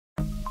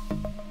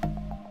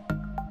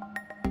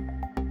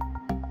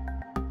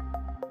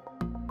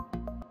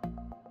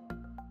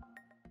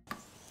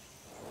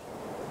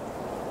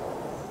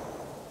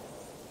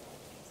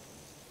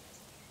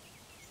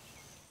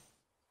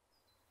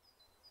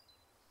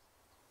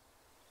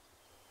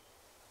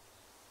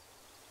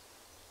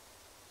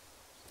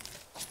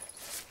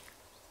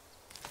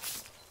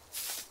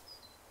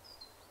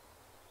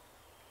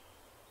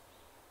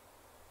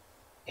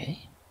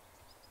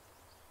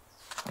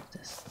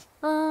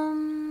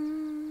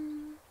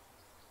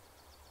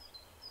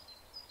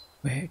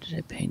Where did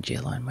I paint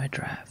yellow in my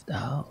draft?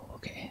 Oh,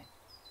 okay.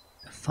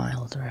 The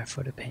final draft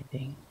for the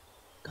painting.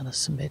 Gonna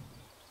submit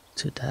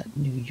to that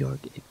New York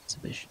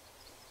exhibition.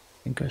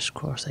 Fingers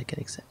crossed I get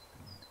accepted.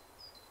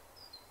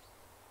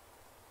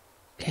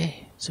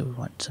 Okay, so we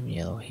want some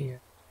yellow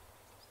here.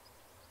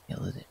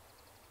 Yellow there.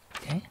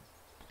 Okay.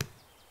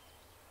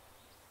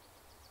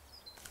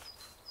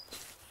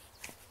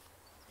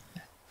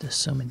 There's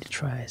so many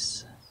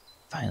tries.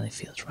 Finally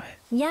feels right.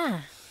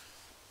 Yeah.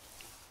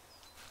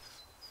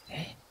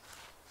 Okay.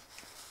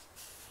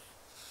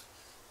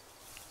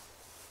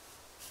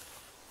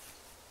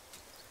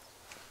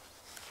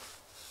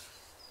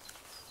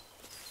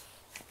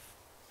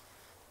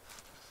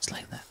 Just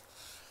like that.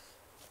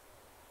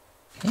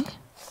 Okay.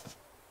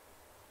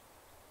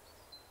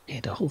 Okay,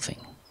 the whole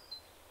thing.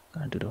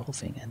 Gonna do the whole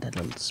thing and that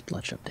little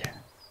splotch up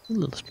there. A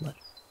little splotch.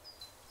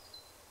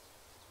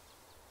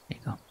 There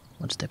you go.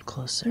 One step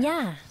closer.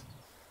 Yeah.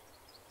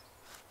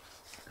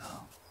 Go.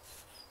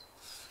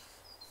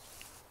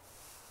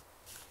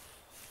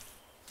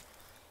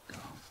 Go.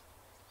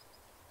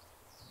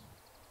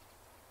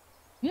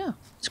 Yeah,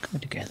 it's coming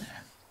together.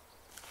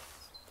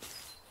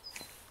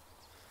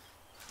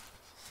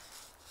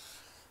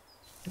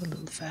 Go a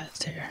little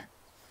fast here.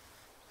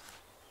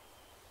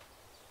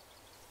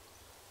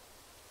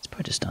 This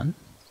part is done.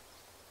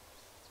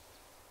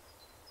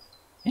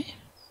 Okay.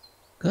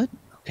 Good.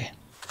 Okay.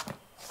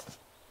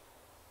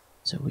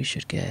 So we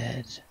should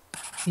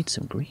need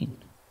some green.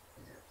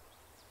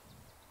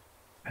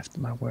 After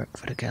my work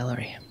for the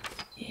gallery.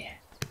 Yeah.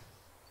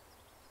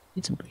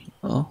 Need some green.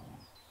 Oh.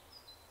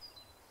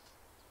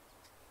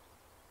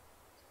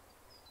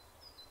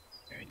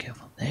 Very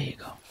careful. There you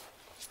go.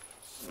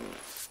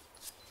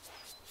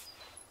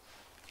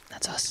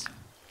 That's us.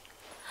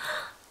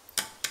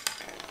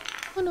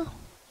 Oh no.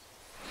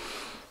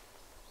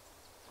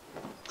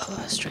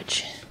 Oh,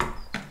 stretch.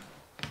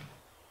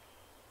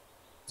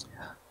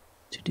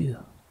 To do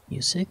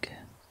music,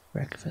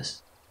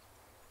 breakfast,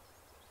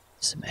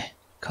 some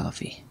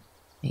coffee,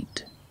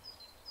 eat.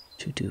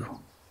 To do.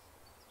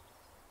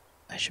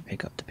 I should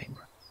pick up the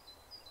paintbrush.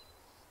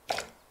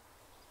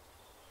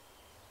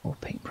 Oh,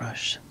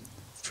 paintbrush.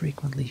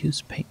 Frequently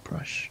used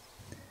paintbrush.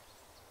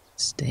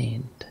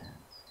 Stained.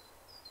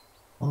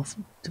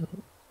 Often to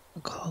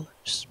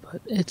colors,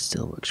 but it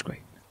still works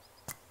great.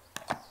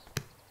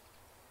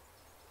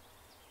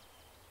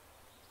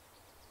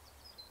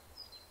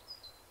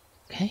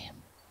 Okay,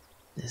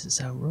 this is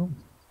our room.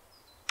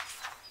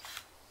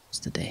 It's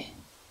the day.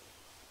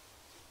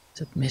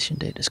 Submission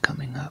date is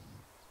coming up.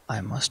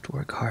 I must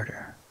work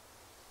harder.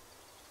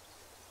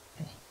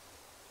 Okay.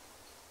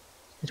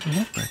 Did we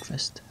have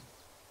breakfast?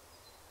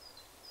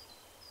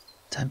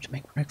 Time to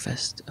make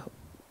breakfast. Oh,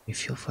 we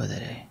fuel for the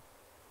day.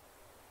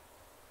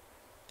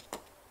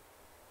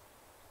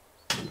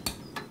 There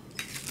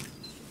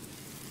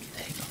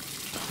you go.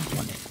 Put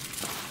one in.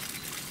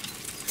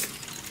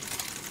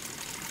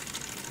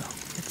 Go,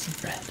 get some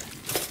bread.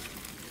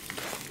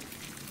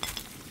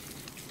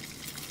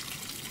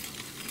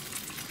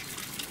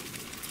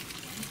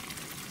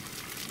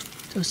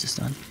 Toast is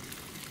done.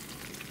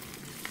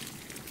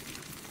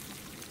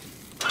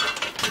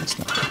 Let's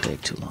not cook the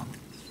egg too long.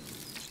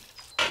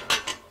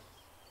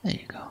 There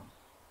you go.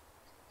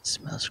 It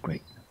smells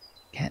great.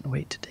 Can't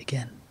wait to dig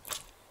in.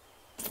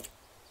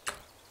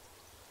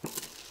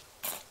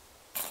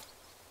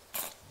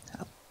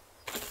 Oh.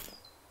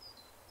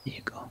 There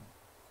you go.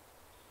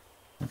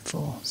 I'm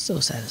full.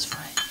 So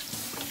satisfying.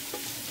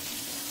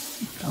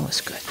 That was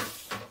good.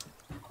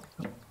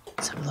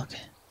 Let's have a look.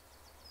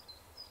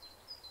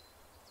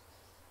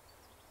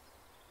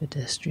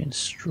 Pedestrian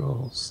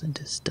strolls in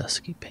this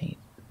dusky paint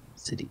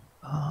city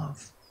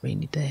of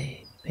rainy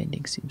day.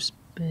 Painting seems a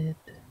bit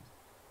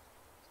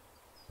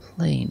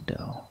plain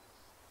though.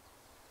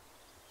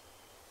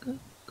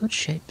 Good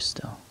shapes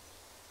though.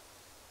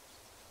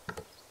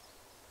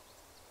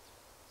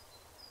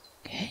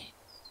 Okay.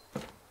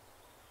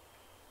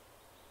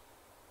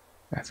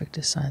 Graphic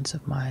designs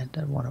of mine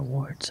that won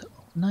awards.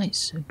 Oh,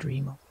 nice, a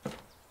dream of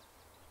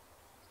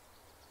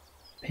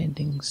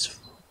paintings for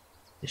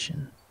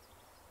edition.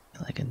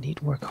 Like a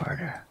need work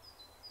harder.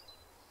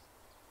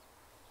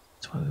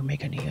 That's why we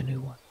make a new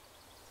one.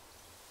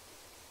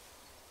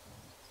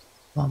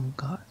 Mom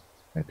got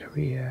her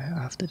career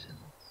after the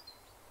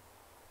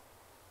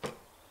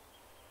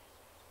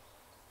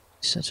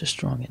She's such a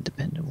strong,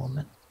 independent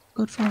woman.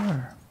 Good for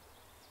her.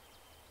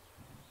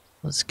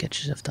 What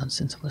sketches I've done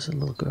since I was a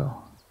little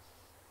girl.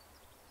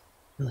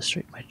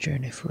 Illustrate my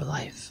journey through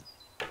life.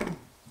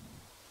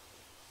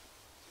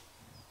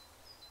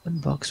 One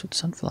box with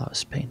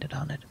sunflowers painted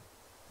on it.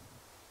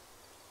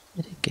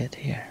 Did it get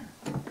here?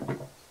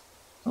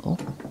 Uh-oh.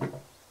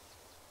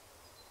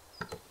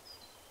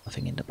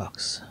 Nothing in the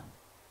box.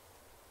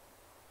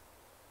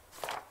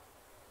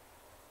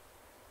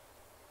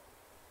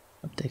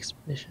 Up the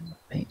exhibition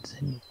of paints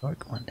in New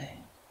York one day.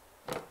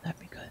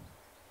 That'd be good.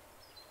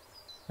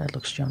 Dad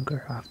looks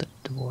younger after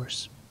the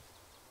divorce.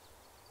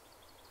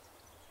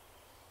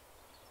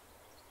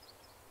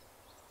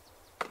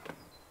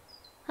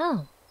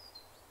 Oh.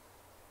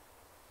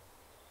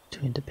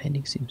 between the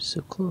paintings seems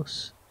so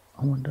close.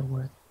 I wonder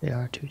where they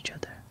are to each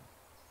other.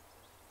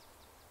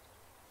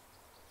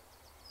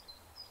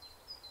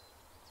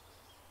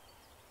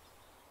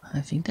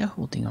 I think they're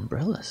holding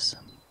umbrellas,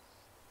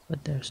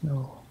 but there's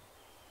no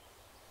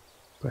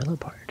umbrella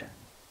part.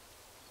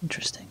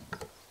 Interesting.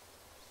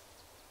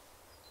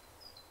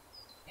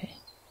 Okay.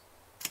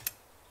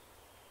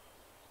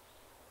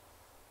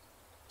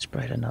 It's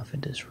bright enough in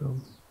this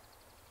room.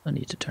 No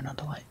need to turn on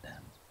the light.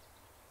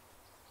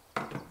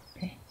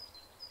 Okay.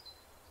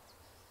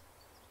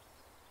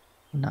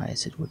 How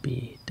nice it would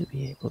be to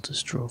be able to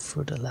stroll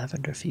through the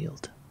lavender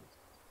field.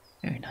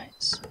 Very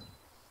nice.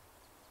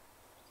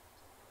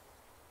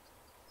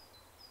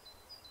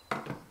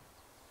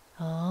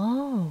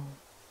 Oh.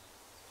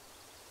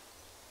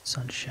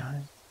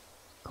 Sunshine,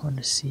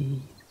 corner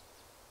sea,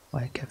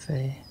 white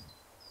cafe.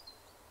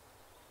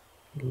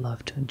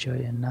 Love to enjoy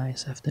a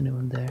nice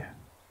afternoon there.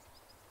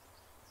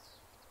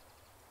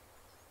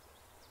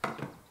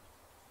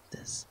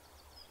 This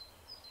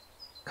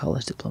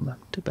college diploma.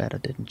 Too bad I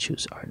didn't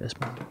choose art as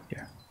my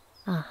major.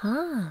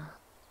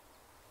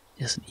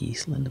 Just an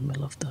easel in the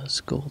middle of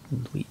the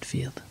golden wheat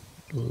field.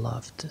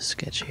 Love to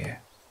sketch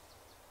here.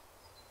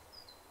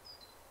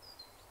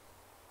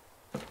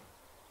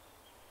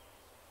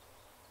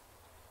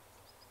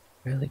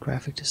 Early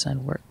graphic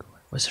design work.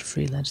 Was a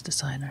freelance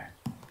designer.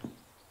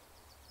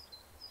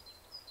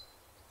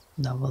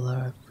 Novel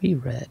I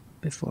reread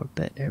before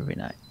bed every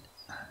night.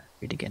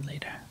 Read again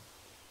later.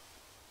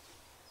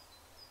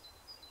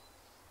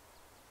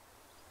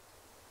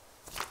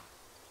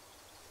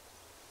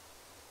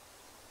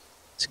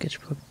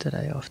 Sketchbook that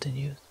I often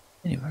use.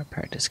 Any of our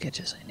practice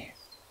sketches in here.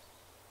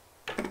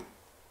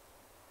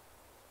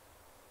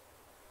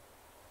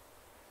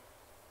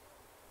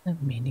 The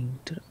meaning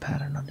to the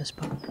pattern on this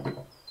book.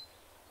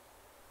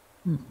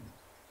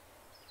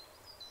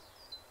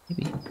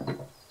 Maybe.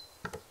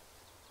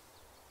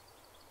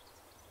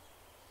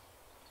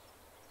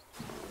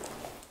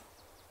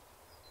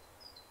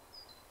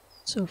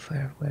 So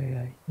far where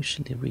I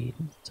usually read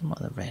some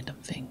other random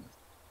thing.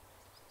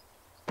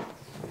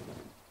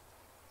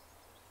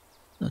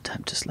 No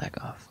time to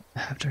slack off.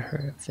 I have to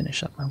hurry and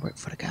finish up my work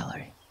for the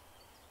gallery.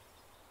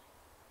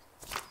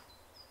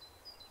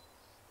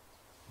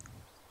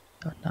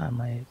 Got now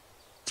my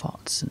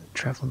thoughts and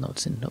travel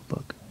notes in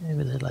notebook.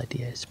 Every little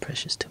idea is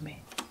precious to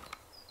me.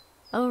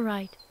 All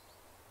right.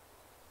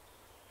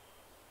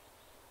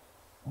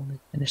 Only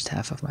finished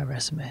half of my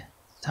resume.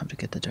 Time to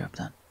get the job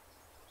done.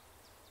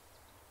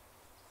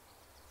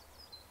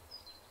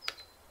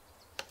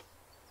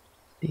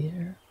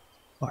 Dear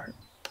Art,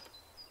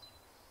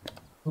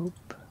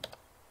 hope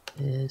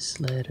this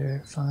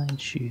letter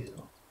finds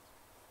you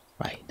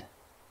right.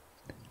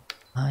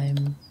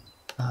 I'm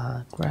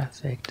a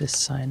graphic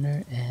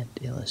designer and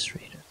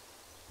illustrator.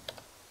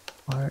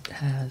 Art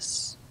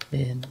has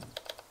been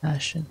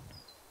passion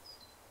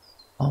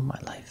all my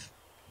life.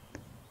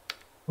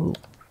 Hope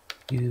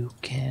you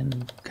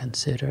can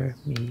consider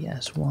me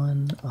as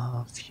one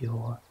of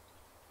your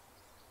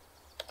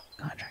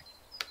contract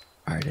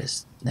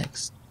artists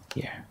next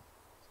year.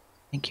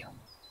 Thank you.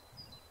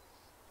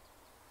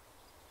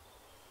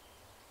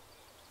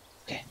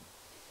 Okay.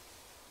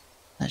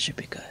 That should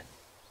be good.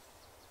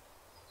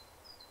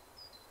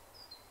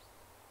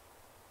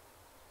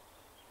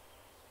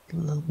 A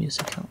little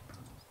music help.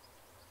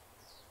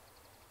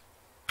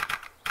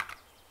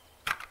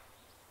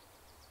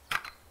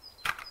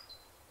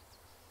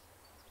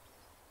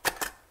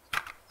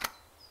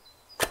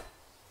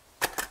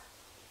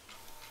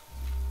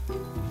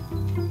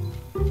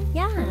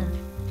 Yeah.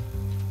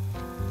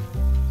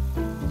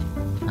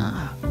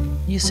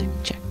 Music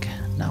check.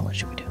 Now what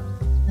should we do?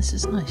 This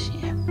is nice,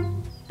 yeah.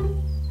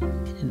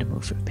 Get in the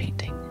mood for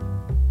painting.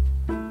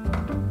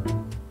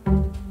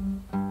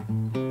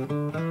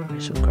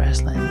 Virtual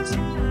grasslands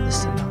and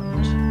distant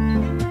mountains.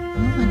 I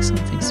feel like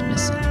something's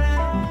missing.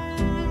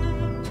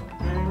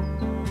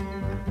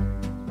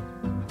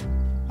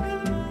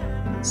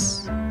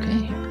 It's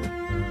okay.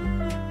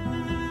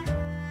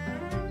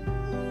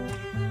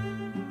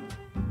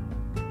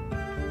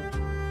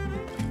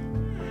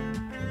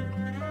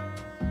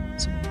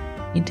 Some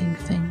painting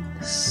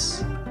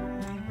things.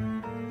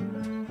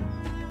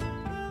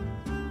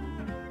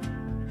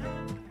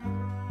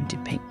 Empty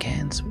paint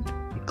cans with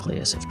big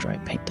layers of dry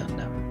paint on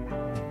them.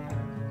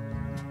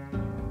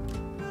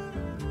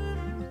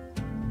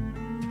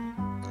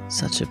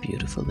 Such a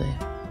beautiful day.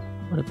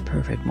 What a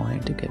perfect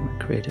morning to get my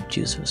creative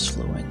juices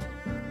flowing.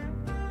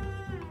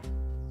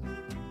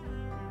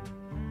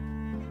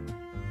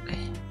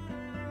 Okay.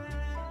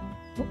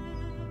 Oh.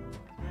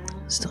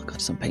 Still got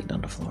some paint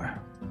on the floor.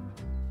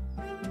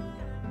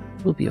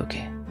 We'll be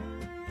okay.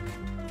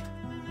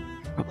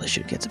 Probably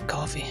should get some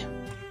coffee.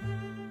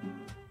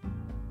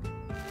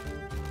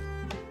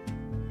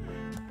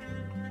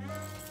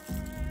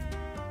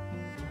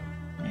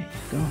 There you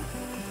go.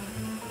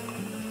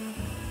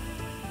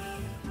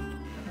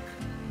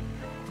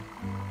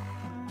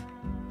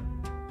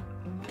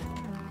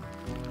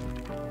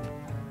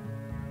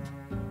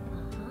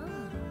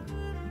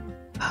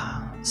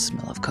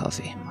 Smell of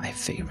coffee, my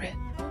favorite.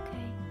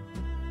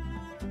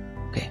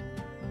 Okay.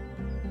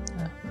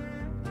 Okay.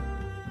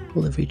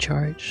 Fully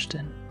recharged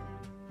and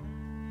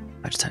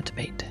much time to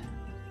paint.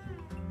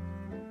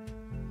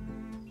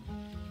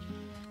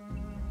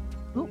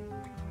 Oh,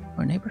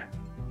 our neighbor.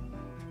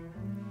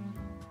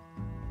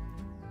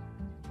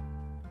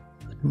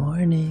 Good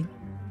morning.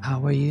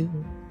 How are you?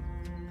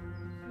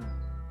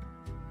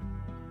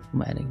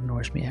 Man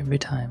ignores me every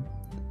time,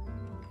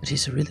 but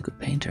he's a really good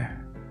painter.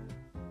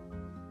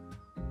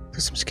 Do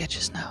some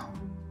sketches now.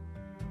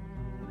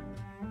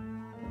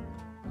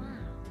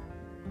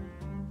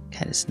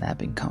 Cat is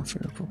napping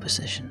comfortable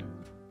position.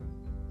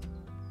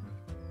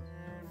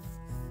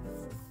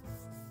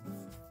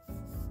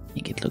 I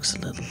think it looks a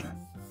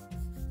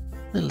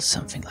little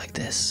something like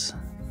this.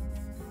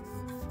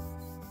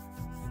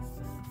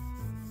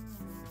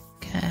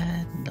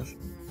 Cat, the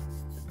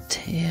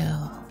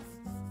tail.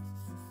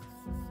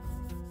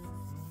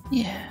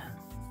 Yeah.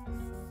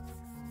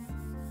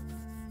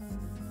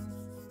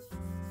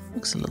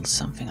 Looks a little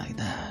something like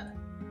that.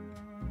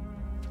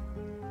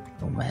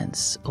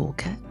 Romance old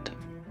cat.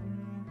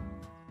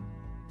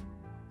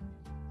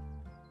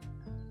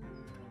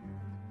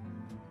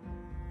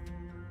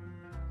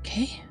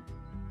 Okay.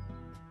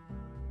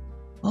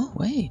 Oh,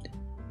 wait.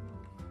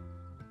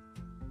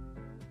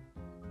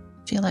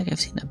 Feel like I've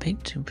seen a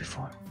picture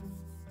before.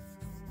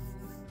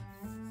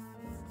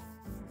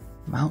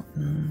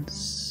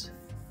 Mountains.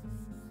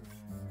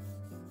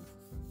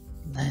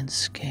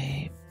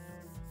 Landscape.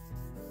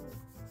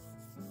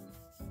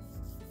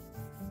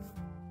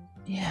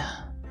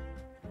 Yeah.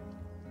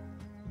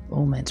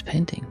 Old man's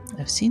painting.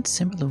 I've seen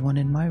similar one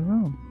in my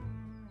room.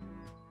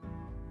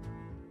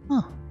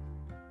 Huh.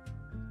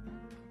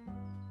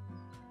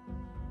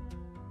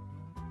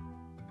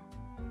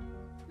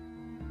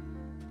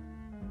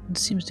 It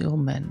seems the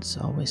old man's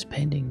always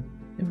painting,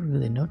 never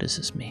really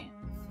notices me.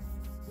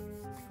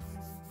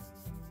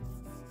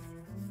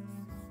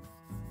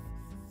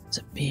 It's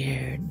a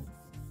beard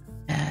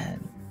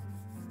and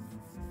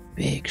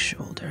big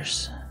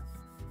shoulders.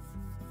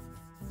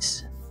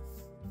 He's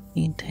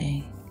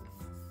painting,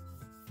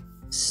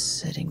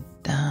 sitting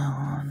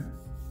down.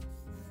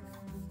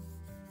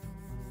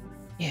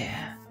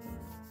 Yeah.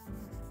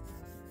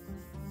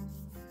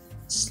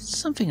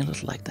 Something a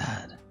little like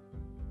that.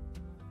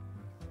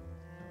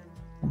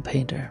 One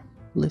painter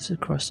who lives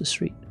across the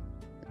street,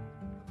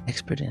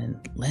 expert in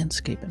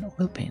landscape and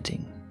oil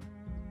painting,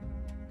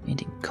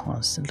 painting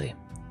constantly,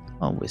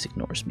 always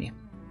ignores me.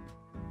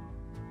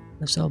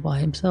 Lives all by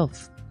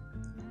himself.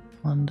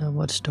 Wonder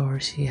what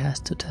stories he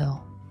has to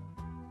tell.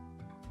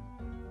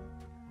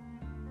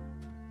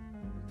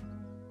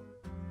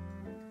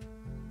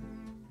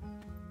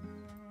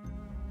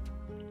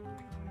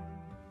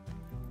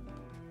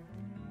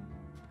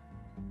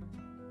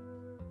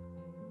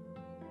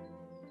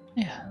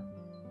 Yeah.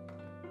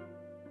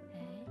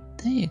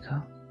 There you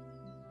go.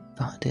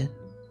 Found it.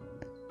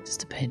 Does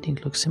the painting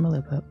look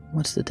similar, but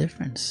what's the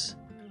difference?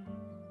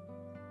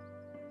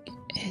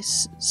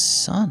 His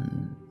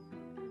sun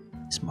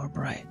is more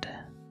bright.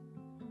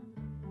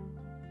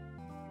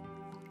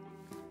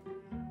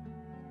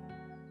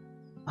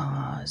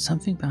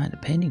 Something behind the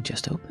painting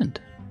just opened.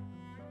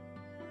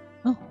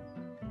 Oh.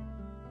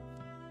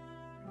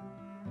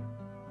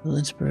 A little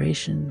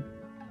inspiration.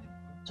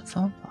 Some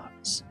phone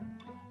box.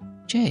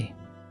 J.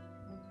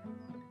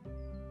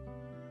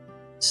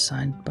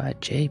 Signed by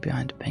J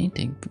behind the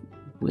painting.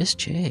 Who is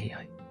J?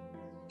 I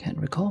can't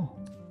recall.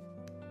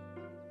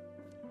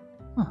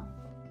 Huh.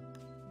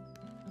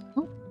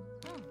 Oh.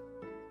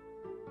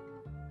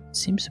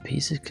 Seems the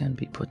pieces can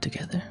be put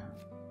together.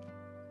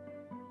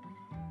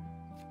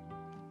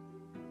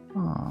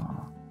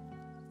 Aww.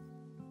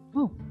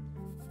 Oh.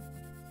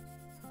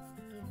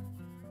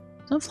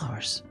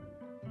 Sunflowers.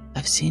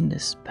 I've seen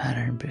this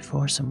pattern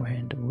before somewhere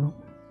in the room.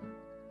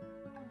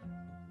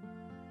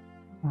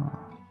 Aww.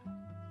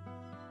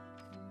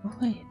 Oh,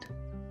 wait.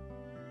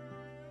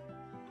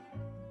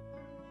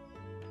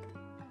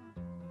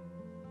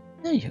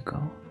 There you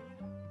go.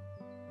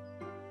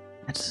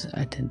 That's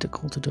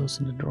identical to those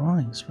in the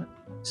drawings, but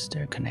is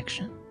there a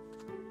connection?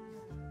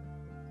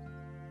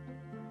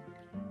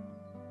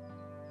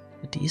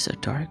 But these are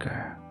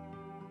darker.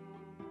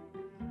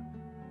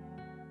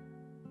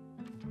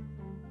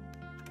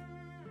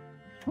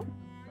 Oh.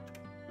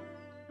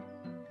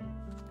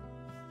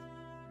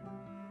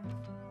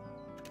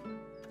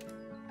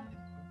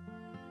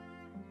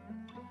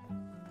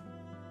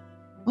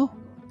 Oh,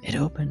 it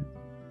opened.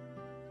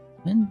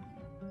 When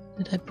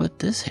did I put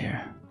this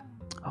here?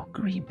 Oh,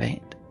 green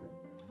paint.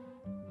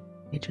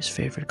 Nature's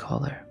favorite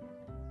color.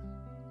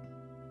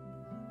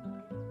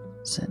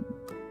 Sent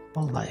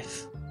all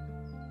life.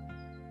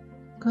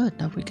 Good,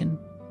 now we can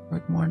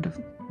work more on the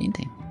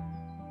painting.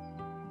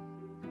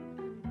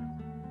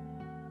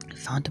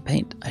 Found the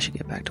paint. I should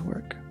get back to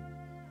work.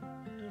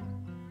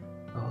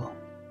 Oh,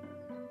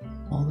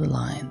 all the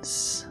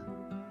lines.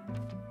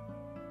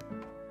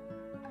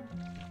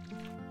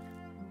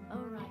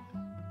 Alright.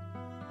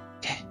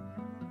 Okay,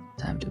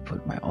 time to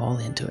put my all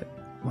into it.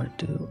 I want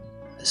to do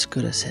as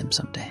good as him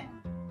someday.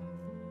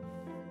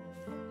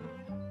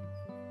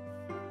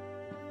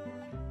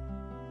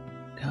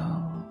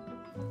 Go.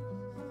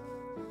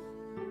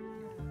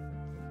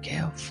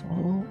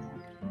 Careful.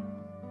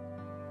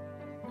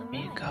 All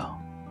There you right. go.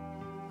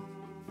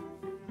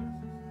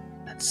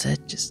 That's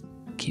it, just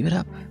keep it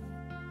up.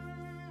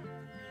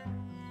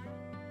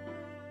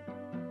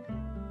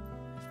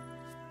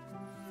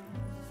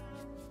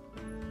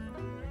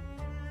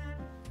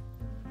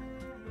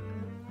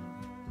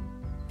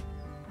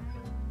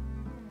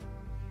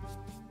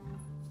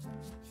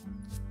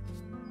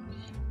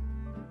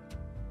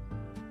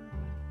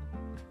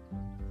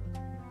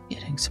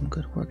 Getting some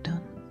good work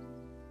done.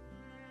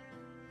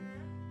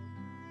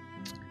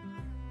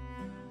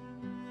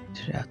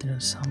 To the afternoon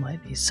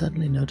sunlight, he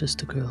suddenly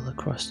noticed a girl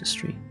across the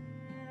street.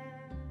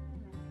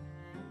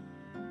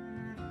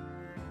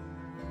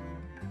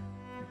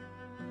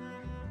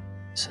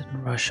 A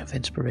sudden rush of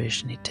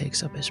inspiration, he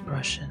takes up his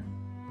brush and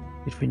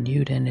with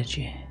renewed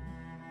energy.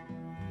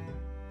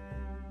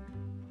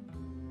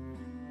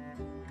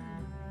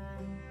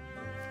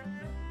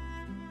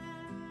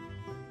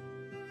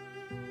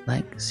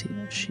 Blank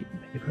sheet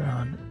of paper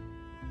on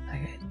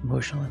like an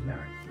emotional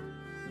mirror.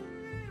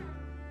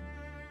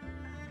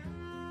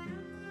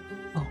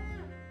 Oh,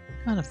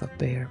 kind of a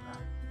bare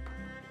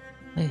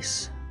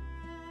place.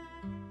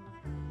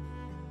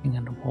 Hanging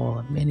on the wall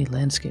are many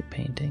landscape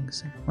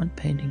paintings, and one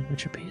painting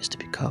which appears to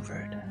be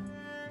covered.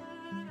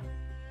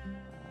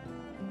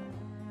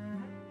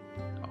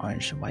 The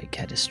orange and white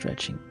cat is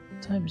stretching.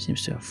 Time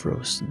seems to have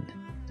frozen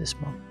at this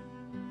moment.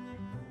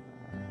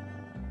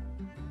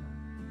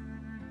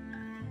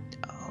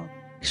 Oh,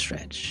 big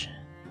stretch.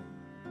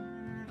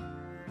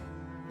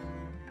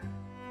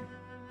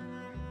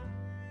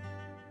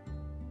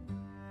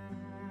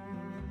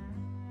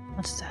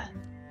 What's that?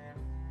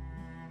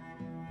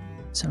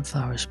 Some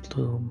flowers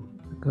bloom,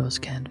 the girl's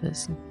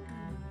canvas, and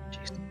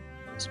she's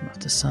some of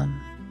the sun.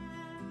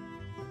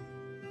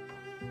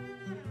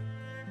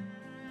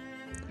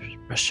 The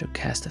brushstroke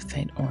cast a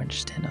faint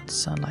orange tint on the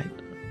sunlight of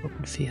the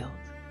open field.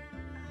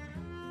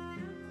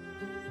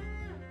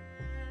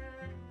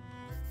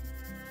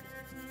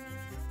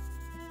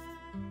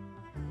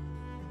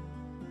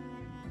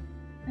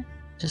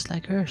 Just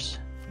like hers.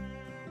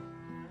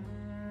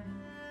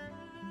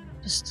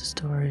 Just the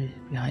story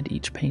behind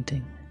each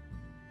painting.